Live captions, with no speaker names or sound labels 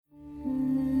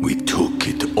We took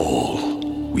it all.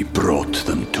 We brought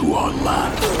them to our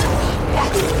land.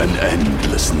 An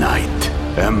endless night,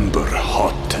 ember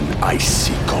hot and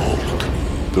icy cold.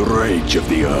 The rage of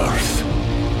the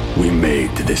earth. We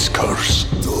made this curse.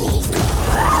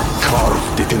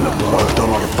 Carved it in the blood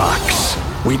on our backs.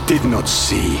 We did not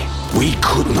see. We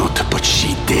could not, but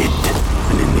she did.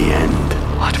 And in the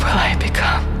end... What will I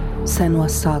become?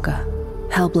 Senua's Saga.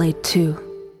 Hellblade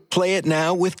 2. Play it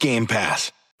now with Game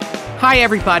Pass. Hi,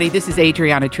 everybody. This is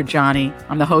Adriana Trajani.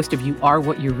 I'm the host of You Are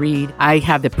What You Read. I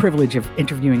have the privilege of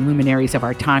interviewing luminaries of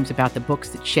our times about the books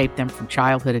that shaped them from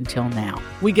childhood until now.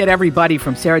 We get everybody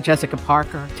from Sarah Jessica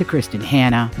Parker to Kristen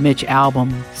Hanna, Mitch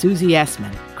Albom, Susie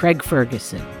Essman, Craig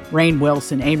Ferguson, Rainn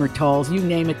Wilson, Amor Tolls, you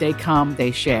name it, they come,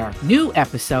 they share. New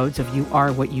episodes of You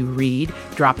Are What You Read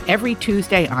drop every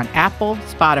Tuesday on Apple,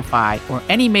 Spotify, or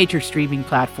any major streaming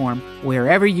platform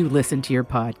wherever you listen to your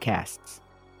podcasts.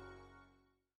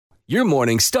 Your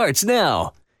morning starts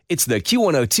now. It's the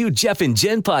Q102 Jeff and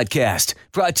Jen podcast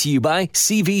brought to you by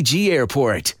CVG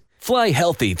Airport. Fly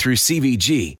healthy through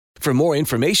CVG. For more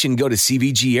information, go to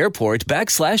CVG Airport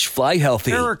 /fly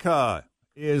healthy. Erica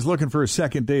is looking for a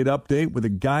second date update with a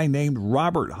guy named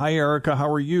Robert. Hi, Erica. How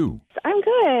are you? I'm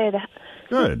good.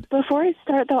 Good. Before I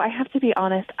start, though, I have to be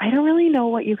honest. I don't really know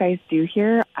what you guys do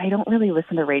here. I don't really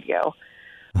listen to radio.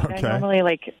 Okay. I normally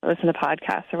listen to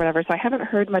podcasts or whatever, so I haven't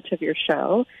heard much of your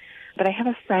show. But I have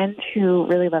a friend who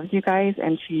really loves you guys,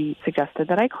 and she suggested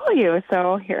that I call you.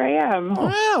 So here I am.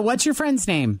 Oh, what's your friend's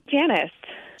name? Janice.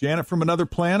 Janet from another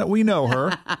planet. We know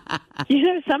her.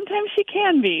 Sometimes she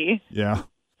can be. Yeah.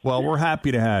 Well, we're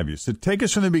happy to have you. So take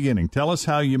us from the beginning. Tell us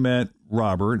how you met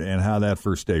Robert and how that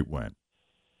first date went.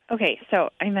 Okay, so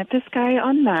I met this guy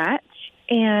on Match,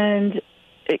 and,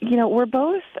 we're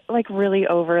both, really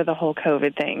over the whole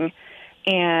COVID thing.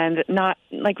 And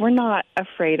we're not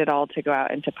afraid at all to go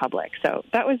out into public. So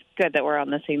that was good that we're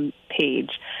on the same page.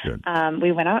 Good.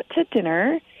 We went out to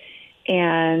dinner,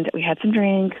 and we had some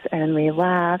drinks, and we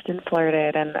laughed and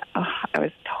flirted, and I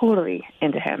was totally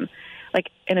into him,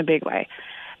 in a big way.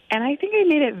 And I think I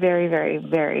made it very, very,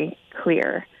 very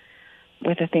clear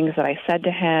with the things that I said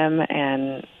to him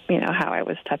and, how I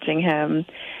was touching him.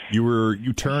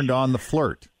 You turned on the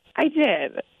flirt. I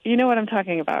did. You know what I'm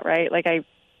talking about, right? I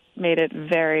made it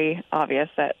very obvious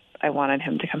that I wanted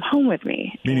him to come home with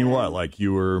me. Meaning what? Like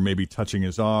you were maybe touching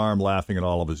his arm, laughing at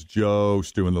all of his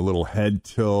jokes, doing the little head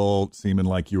tilt, seeming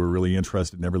like you were really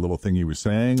interested in every little thing he was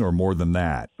saying, or more than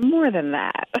that? More than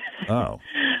that. Oh.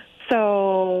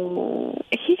 So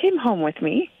he came home with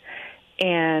me,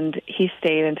 and he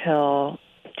stayed until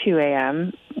 2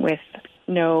 a.m. with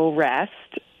no rest,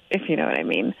 if you know what I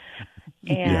mean.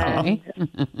 And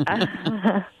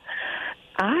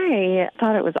I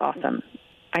thought it was awesome.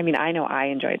 I mean, I know I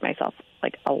enjoyed myself,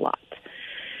 a lot.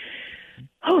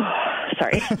 Oh,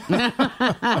 sorry.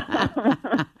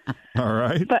 All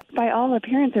right. But by all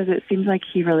appearances, it seems like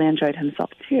he really enjoyed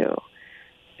himself, too.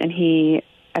 And he,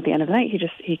 at the end of the night,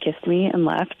 he kissed me and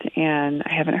left, and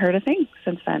I haven't heard a thing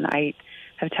since then. I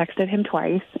have texted him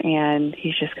twice, and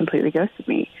he's just completely ghosted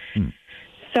me.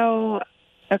 So,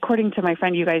 according to my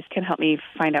friend, you guys can help me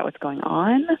find out what's going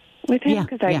on with him,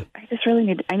 because I just really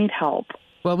need help.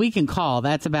 Well, we can call.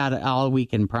 That's about all we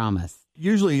can promise.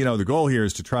 Usually, the goal here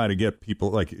is to try to get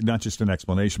people, not just an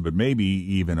explanation, but maybe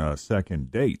even a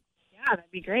second date. Yeah, that'd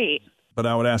be great. But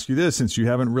I would ask you this, since you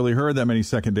haven't really heard that many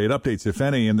second date updates, if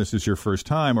any, and this is your first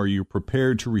time, are you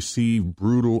prepared to receive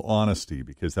brutal honesty?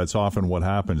 Because that's often what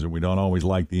happens, and we don't always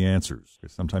like the answers.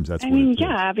 Because sometimes that's what it is.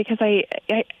 Yeah, because I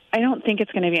don't think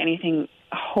it's going to be anything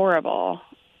horrible.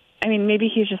 I mean, maybe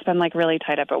he's just been, really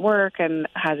tied up at work and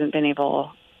hasn't been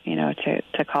able,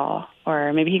 to call.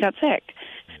 Or maybe he got sick.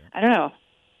 I don't know.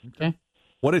 Okay.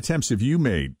 What attempts have you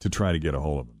made to try to get a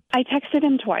hold of him? I texted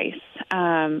him twice.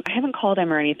 I haven't called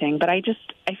him or anything, but I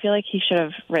feel like he should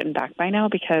have written back by now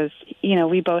because,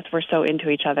 we both were so into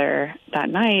each other that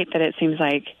night that it seems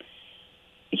like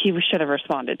he should have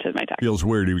responded to my text. Feels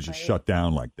weird he was just shut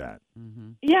down like that.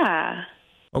 Mm-hmm. Yeah.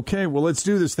 Okay, well, let's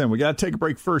do this then. We got to take a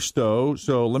break first, though.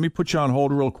 So let me put you on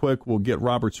hold real quick. We'll get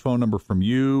Robert's phone number from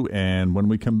you, and when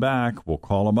we come back, we'll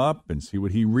call him up and see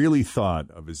what he really thought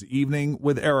of his evening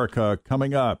with Erica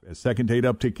coming up as Second Date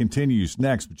Update continues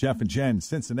next with Jeff and Jen,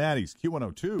 Cincinnati's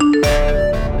Q102.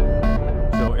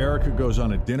 So Erica goes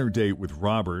on a dinner date with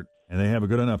Robert, and they have a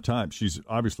good enough time. She's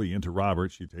obviously into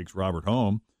Robert. She takes Robert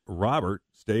home. Robert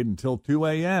stayed until 2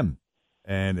 a.m.,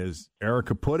 and as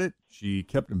Erica put it, she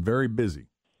kept him very busy.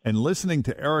 And listening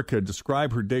to Erica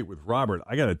describe her date with Robert,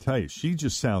 I got to tell you, she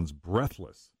just sounds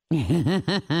breathless. I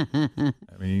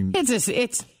mean,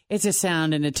 it's a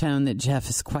sound and a tone that Jeff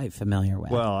is quite familiar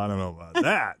with. Well, I don't know about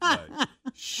that. But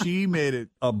she made it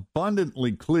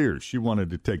abundantly clear she wanted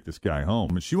to take this guy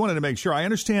home. And she wanted to make sure. I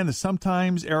understand that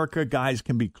sometimes, Erica, guys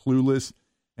can be clueless.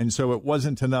 And so it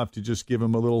wasn't enough to just give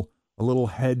him a little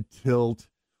head tilt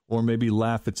or maybe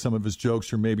laugh at some of his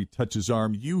jokes or maybe touch his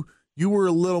arm. You were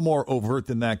a little more overt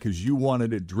than that because you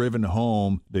wanted it driven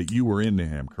home that you were into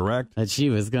him, correct? That she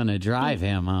was going to drive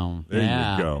him home. There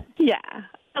you go. Yeah,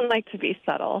 I like to be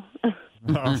subtle.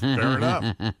 Fair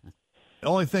enough. The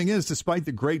only thing is, despite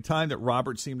the great time that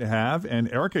Robert seemed to have,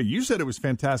 and Erica, you said it was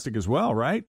fantastic as well,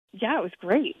 right? Yeah, it was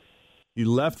great. He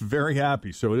left very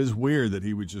happy, so it is weird that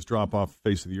he would just drop off the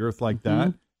face of the earth like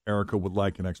that. Erica would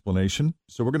like an explanation.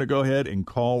 So we're going to go ahead and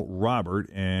call Robert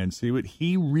and see what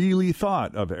he really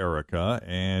thought of Erica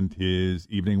and his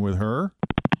evening with her.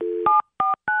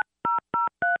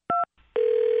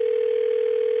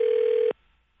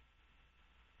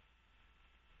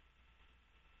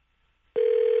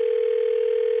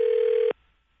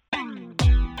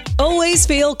 Always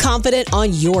feel confident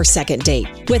on your second date.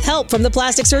 With help from the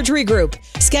Plastic Surgery Group.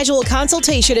 Schedule a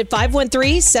consultation at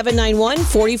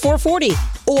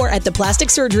 513-791-4440 or at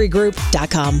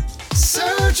theplasticsurgerygroup.com.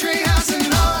 Surgery has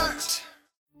an art.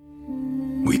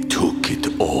 We took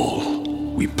it all.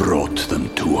 We brought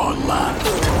them to our land.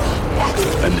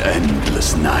 An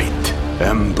endless night,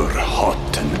 ember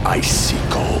hot and icy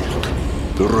cold.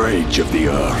 The rage of the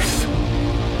earth.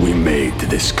 We made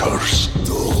this curse.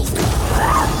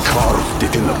 Carved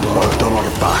it in the blood on our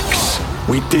backs.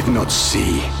 We did not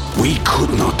see. We could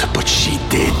not, but she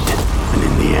did. And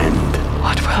in the end,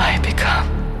 What will I become?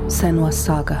 Senua's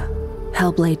Saga.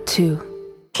 Hellblade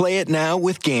 2. Play it now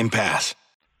with Game Pass.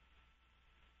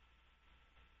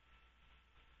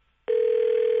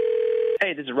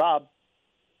 Hey, this is Rob.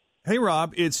 Hey,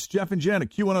 Rob, it's Jeff and Jen at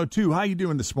Q102. How you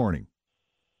doing this morning?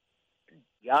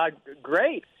 Yeah,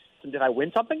 great. Did I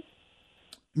win something?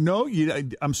 No,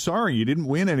 I'm sorry. You didn't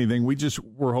win anything. We just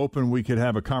were hoping we could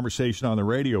have a conversation on the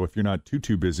radio if you're not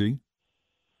too busy.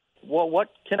 Well, what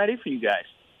can I do for you guys?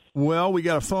 Well, we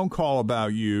got a phone call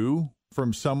about you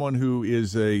from someone who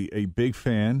is a big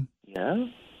fan. Yeah?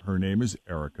 Her name is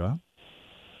Erica,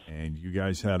 and you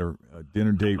guys had a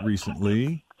dinner date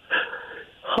recently.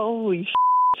 Holy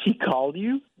she called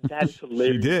you? That's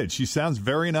hilarious. She did. She sounds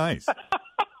very nice.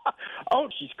 Oh,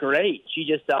 she's great. She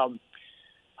just,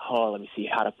 let me see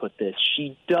how to put this.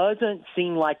 She doesn't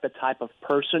seem like the type of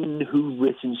person who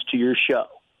listens to your show.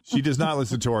 She does not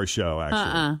listen to our show,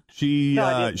 actually. She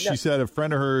said a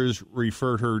friend of hers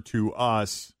referred her to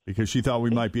us because she thought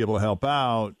we might be able to help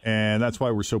out, and that's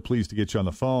why we're so pleased to get you on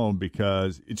the phone,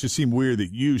 because it just seemed weird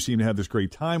that you seemed to have this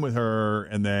great time with her,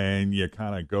 and then you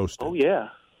kind of ghosted. Oh, yeah.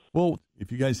 Well,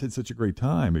 if you guys had such a great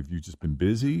time, have you just been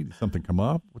busy? Did something come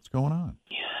up? What's going on?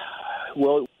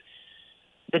 Well,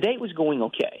 the date was going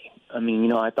okay. I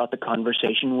mean, I thought the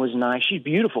conversation was nice. She's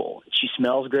beautiful. She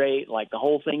smells great. Like, the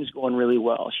whole thing's going really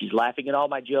well. She's laughing at all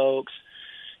my jokes,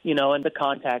 and the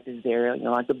contact is there,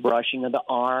 like the brushing of the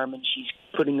arm, and she's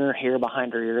putting her hair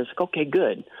behind her ears. Like, okay,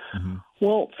 good. Mm-hmm.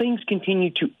 Well, things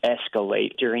continue to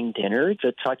escalate during dinner.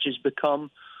 The touches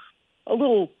become a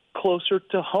little closer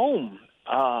to home,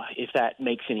 if that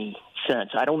makes any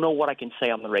sense. I don't know what I can say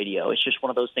on the radio. It's just one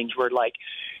of those things where, like,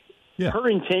 her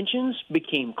intentions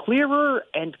became clearer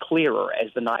and clearer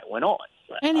as the night went on.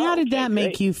 And how did that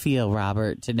make you feel,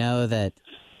 Robert, to know that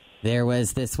there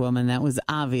was this woman that was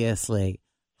obviously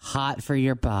hot for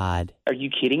your bod? Are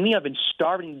you kidding me? I've been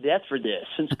starving to death for this.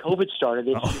 Since COVID started,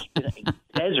 it's just been a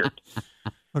desert.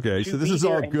 Okay, so this is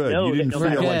all good. You didn't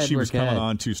feel like she was coming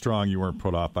on too strong. You weren't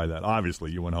put off by that.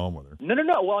 Obviously, you went home with her.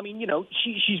 No. Well, I mean,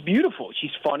 she's beautiful. She's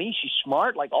funny. She's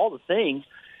smart, like all the things.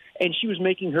 And she was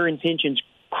making her intentions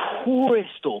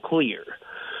crystal clear.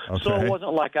 Okay. So it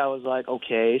wasn't like I was like,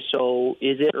 okay, so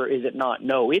is it or is it not?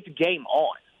 No, it's game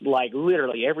on. Like,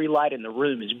 literally every light in the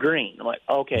room is green. I'm like,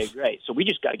 okay, great. So we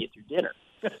just got to get through dinner,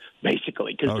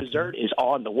 basically, because dessert is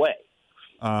on the way.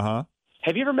 Uh-huh.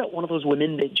 Have you ever met one of those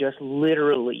women that just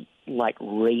literally, like,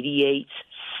 radiates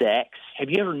sex? Have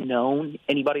you ever known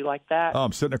anybody like that? Oh,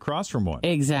 I'm sitting across from one.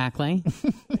 Exactly.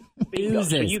 Oozes.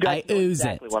 So you guys know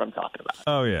exactly what I'm talking about.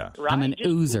 Oh, yeah. Right? I'm an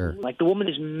oozer. Like, the woman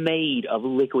is made of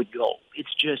liquid gold.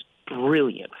 It's just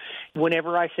brilliant.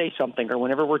 Whenever I say something or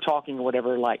whenever we're talking or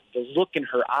whatever, like, the look in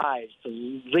her eyes,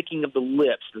 the licking of the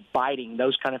lips, the biting,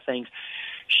 those kind of things,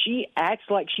 she acts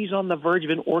like she's on the verge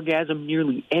of an orgasm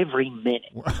nearly every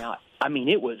minute. Now, I mean,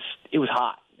 it was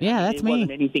hot. Yeah, that's me. It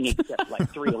wasn't anything except,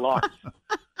 like, 3 alarms.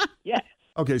 Yeah.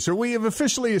 Okay, so we have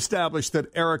officially established that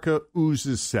Erica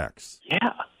oozes sex.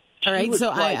 Yeah. All right,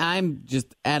 so I'm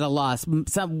just at a loss.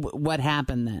 What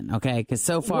happened then, okay? Because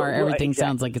so far everything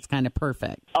sounds like it's kind of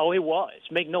perfect. Oh, it was.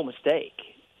 Make no mistake.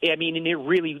 I mean, and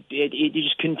it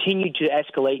just continued to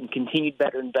escalate and continued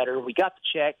better and better. We got the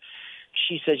check.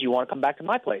 She says, "You want to come back to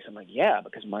my place?" I'm like, "Yeah,"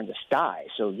 because mine's a sty.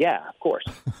 So, yeah, of course.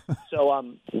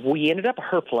 So we ended up at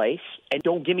her place, and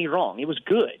don't get me wrong, it was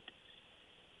good.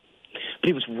 But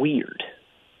it was weird.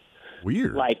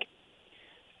 Weird? Like,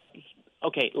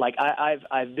 okay, like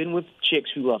I've been with chicks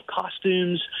who love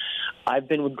costumes. I've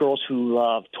been with girls who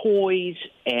love toys,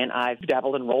 and I've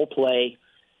dabbled in role play.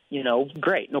 You know,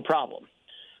 great, no problem.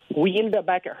 We ended up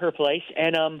back at her place,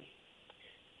 and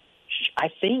I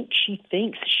think she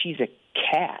thinks she's a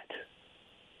cat.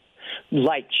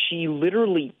 Like, she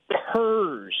literally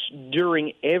purrs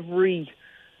during every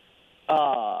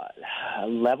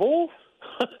level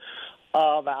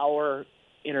of our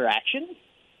interaction.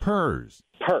 Purrs.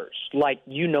 Like,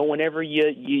 whenever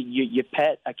you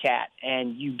pet a cat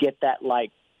and you get that,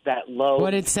 like, that low.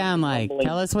 What'd it sound like? rumbling.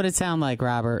 Tell us what it sounded like,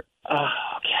 Robert.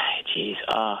 Okay, geez.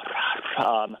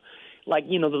 Like,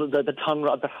 the tongue,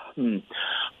 like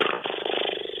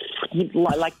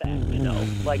that,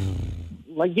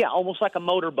 like, yeah, almost like a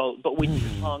motorboat, but with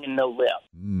your tongue and no lip.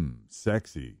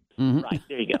 Sexy. Mm-hmm. Right,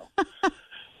 there you go.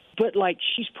 But, like,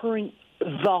 she's purring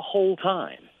the whole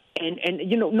time. And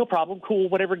no problem, cool,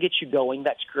 whatever gets you going,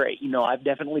 that's great. I've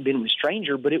definitely been with a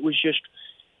stranger, but it was just,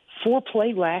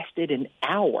 foreplay lasted an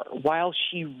hour while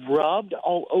she rubbed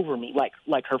all over me,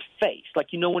 like her face. Like,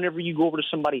 whenever you go over to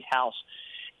somebody's house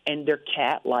and their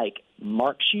cat, like,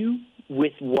 marks you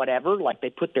with whatever, like they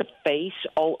put their face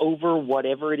all over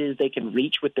whatever it is they can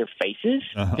reach with their faces.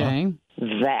 Okay.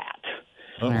 That.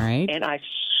 All right. And I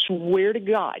swear to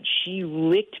God, she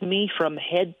licked me from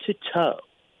head to toe.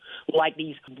 Like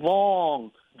these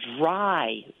long,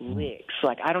 dry licks.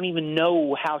 Like, I don't even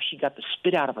know how she got the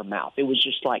spit out of her mouth. It was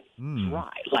just, like,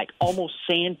 dry, like almost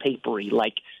sandpapery,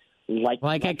 like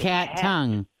a cat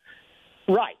tongue.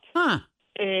 Right. Huh.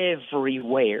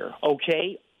 Everywhere,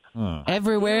 okay?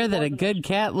 Everywhere that a good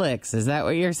cat licks. Is that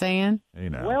what you're saying? Hey,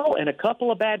 now. Well, and a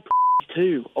couple of bad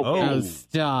too. Okay? Oh,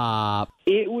 stop.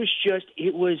 It was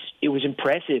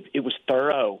impressive. It was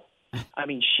thorough. I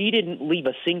mean, she didn't leave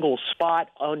a single spot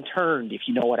unturned, if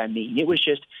you know what I mean. It was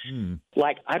just,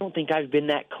 like, I don't think I've been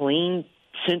that clean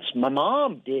since my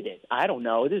mom did it. I don't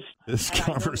know. This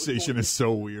conversation is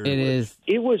so weird. It is.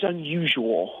 It was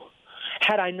unusual.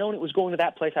 Had I known it was going to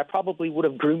that place, I probably would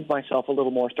have groomed myself a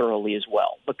little more thoroughly as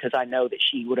well, because I know that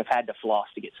she would have had to floss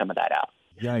to get some of that out.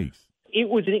 Yikes. It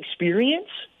was an experience.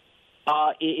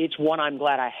 It's one I'm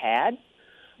glad I had.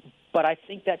 But I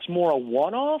think that's more a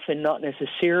one-off and not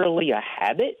necessarily a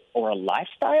habit or a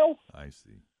lifestyle. I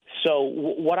see. So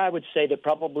what I would say that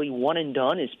probably one and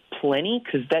done is plenty,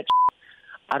 because that's,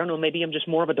 I don't know, maybe I'm just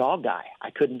more of a dog guy. I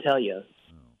couldn't tell you.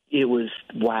 It was,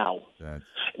 wow.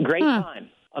 Great time.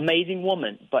 Amazing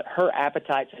woman. But her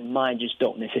appetites and mine just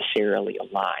don't necessarily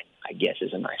align, I guess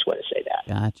is a nice way to say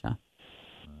that. Gotcha.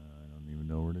 I don't even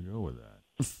know where to go with that.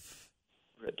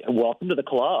 Welcome to the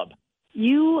club.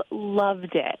 You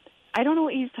loved it. I don't know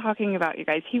what he's talking about, you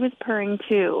guys. He was purring,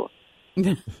 too.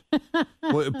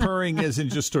 Well, purring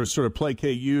isn't just to sort of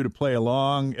placate you, to play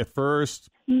along at first.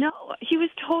 No, he was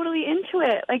totally into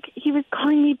it. Like, he was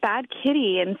calling me bad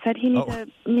kitty and said he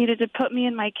needed to put me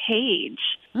in my cage.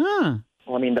 Huh.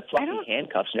 Well, I mean, the fluffy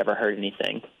handcuffs never hurt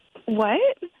anything. What?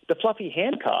 The fluffy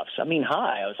handcuffs. I mean,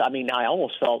 I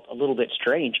almost felt a little bit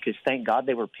strange, because thank God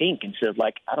they were pink instead of,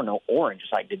 like, I don't know, orange.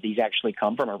 It's like, did these actually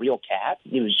come from a real cat?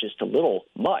 It was just a little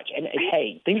much. And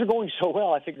hey, things are going so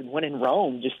well, I figured when in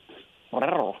Rome, just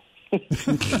whatever.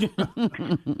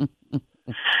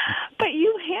 But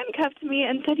you handcuffed me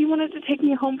and said you wanted to take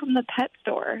me home from the pet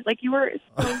store. Like, you were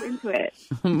so into it.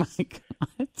 Oh, my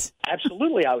God.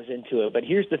 Absolutely, I was into it. But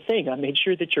here's the thing. I made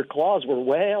sure that your claws were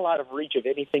well out of reach of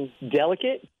anything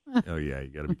delicate. Oh, yeah, you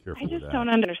got to be careful with that. I just don't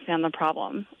understand the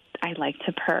problem. I like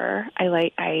to purr.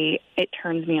 It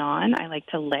turns me on. I like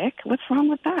to lick. What's wrong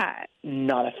with that?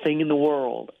 Not a thing in the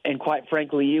world. And quite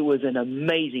frankly, it was an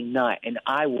amazing night, and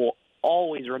I will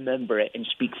always remember it and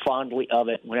speak fondly of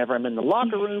it whenever I'm in the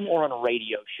locker room or on a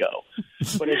radio show.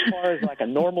 But as far as like a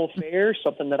normal fare,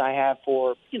 something that I have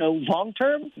for, long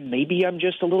term, maybe I'm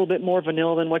just a little bit more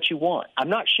vanilla than what you want. I'm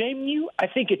not shaming you. I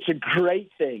think it's a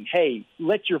great thing. Hey,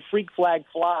 let your freak flag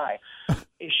fly.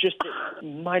 It's just that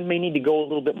mine may need to go a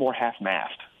little bit more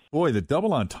half-mast. Boy, the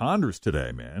double entendres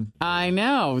today, man. I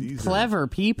know. Clever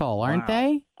people, aren't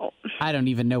they? Oh. I don't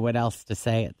even know what else to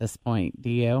say at this point. Do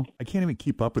you? I can't even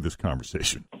keep up with this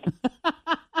conversation.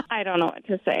 I don't know what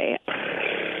to say.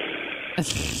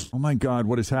 Oh, my God,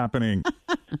 what is happening?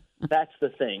 That's the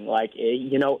thing. Like,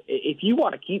 if you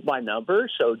want to keep my number,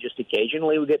 so just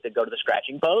occasionally we get to go to the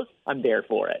scratching post, I'm there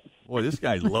for it. Boy, this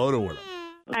guy's loaded with them.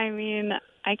 I mean,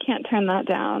 I can't turn that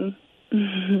down.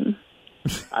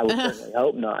 I would certainly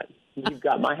hope not. You've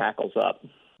got my hackles up.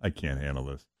 I can't handle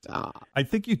this. I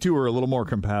think you two are a little more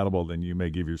compatible than you may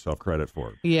give yourself credit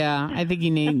for. Yeah, I think you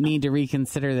need to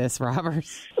reconsider this, Robert.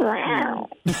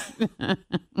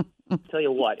 Tell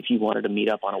you what, if you wanted to meet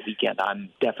up on a weekend, I'm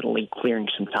definitely clearing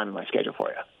some time in my schedule for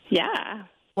you. Yeah.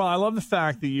 Well, I love the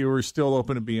fact that you were still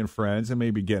open to being friends and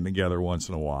maybe getting together once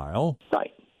in a while.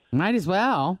 Right. Might as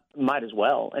well. Might as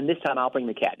well. And this time I'll bring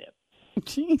the catnip.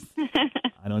 Jeez.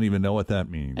 I don't even know what that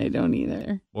means. I don't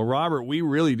either. Well, Robert, we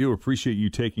really do appreciate you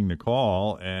taking the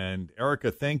call. And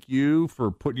Erica, thank you for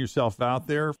putting yourself out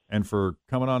there and for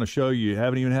coming on a show you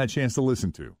haven't even had a chance to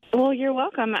listen to. Well, you're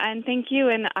welcome, and thank you.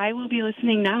 And I will be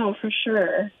listening now for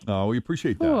sure. Oh, we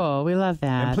appreciate that. Cool. We love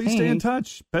that. And please stay in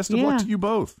touch. Best of luck to you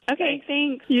both. Okay,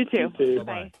 thanks. You too.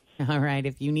 Bye-bye. All right.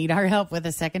 If you need our help with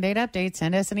a second date update,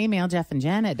 send us an email, Jeff and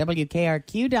Jen at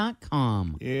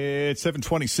WKRQ.com. It's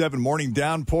 7:27. Morning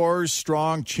downpours,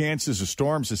 strong chances of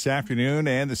storms this afternoon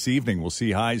and this evening. We'll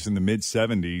see highs in the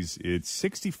mid-70s. It's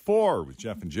 64 with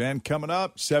Jeff and Jen coming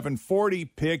up. 7:40,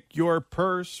 pick your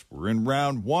purse. We're in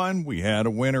round one. We had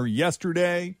a winner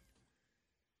yesterday.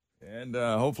 And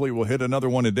hopefully we'll hit another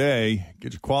one today.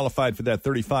 Get you qualified for that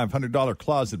 $3,500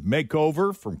 closet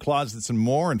makeover from Closets and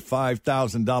More, and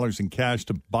 $5,000 in cash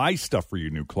to buy stuff for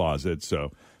your new closet.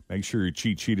 So make sure your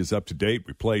cheat sheet is up to date.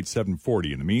 We played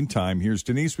 7:40. In the meantime, here's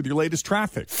Denise with your latest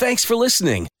traffic. Thanks for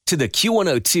listening to the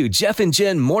Q102 Jeff and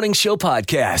Jen Morning Show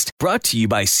podcast, brought to you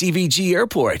by CVG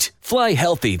Airport. Fly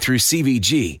healthy through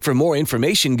CVG. For more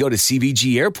information, go to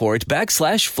CVG Airport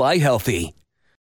 /fly healthy.